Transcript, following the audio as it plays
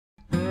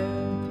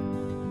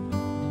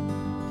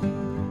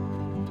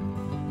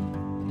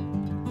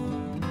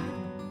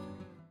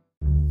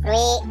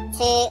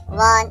2, 1.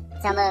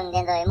 Chào mừng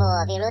đến với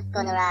mùa virus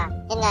Corona.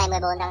 Nhân ngày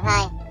 14 tháng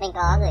 2, mình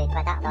có gửi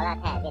quà tặng đó là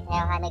thẻ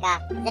Viettel 20k.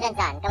 Rất đơn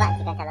giản, các bạn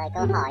chỉ cần trả lời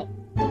câu hỏi.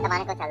 Đáp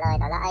án câu trả lời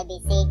đó là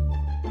ABC.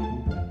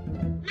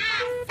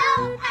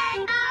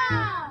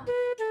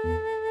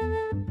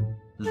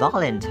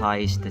 Valentine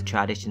is the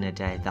traditional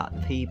day that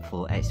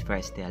people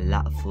express their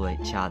love for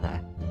each other,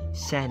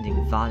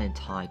 sending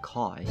Valentine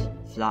cards,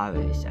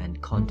 flowers, and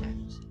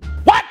condoms.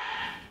 What?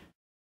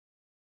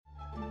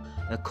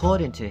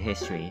 According to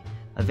history,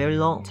 a very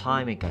long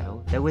time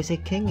ago, there was a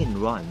king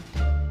in Rome.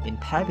 In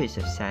purpose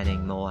of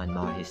sending more and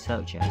more his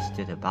soldiers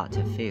to the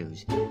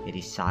battlefields, he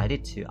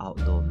decided to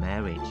outlaw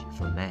marriage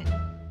for men.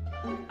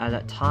 At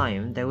that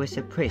time, there was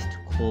a priest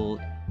called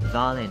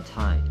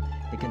Valentine.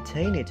 He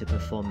continued to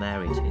perform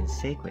marriage in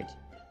secret.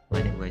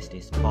 When it was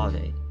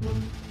discovered,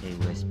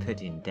 he was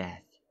put in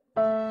death.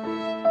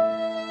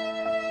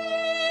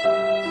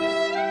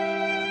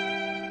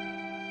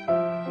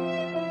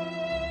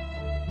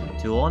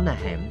 To honor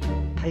him,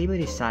 people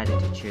decided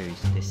to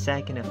choose the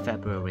 2nd of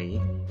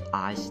February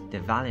as the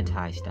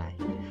Valentine's Day.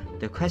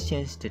 The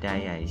question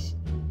today is,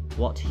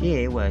 what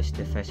year was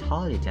the first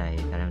holiday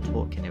that I'm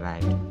talking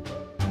about?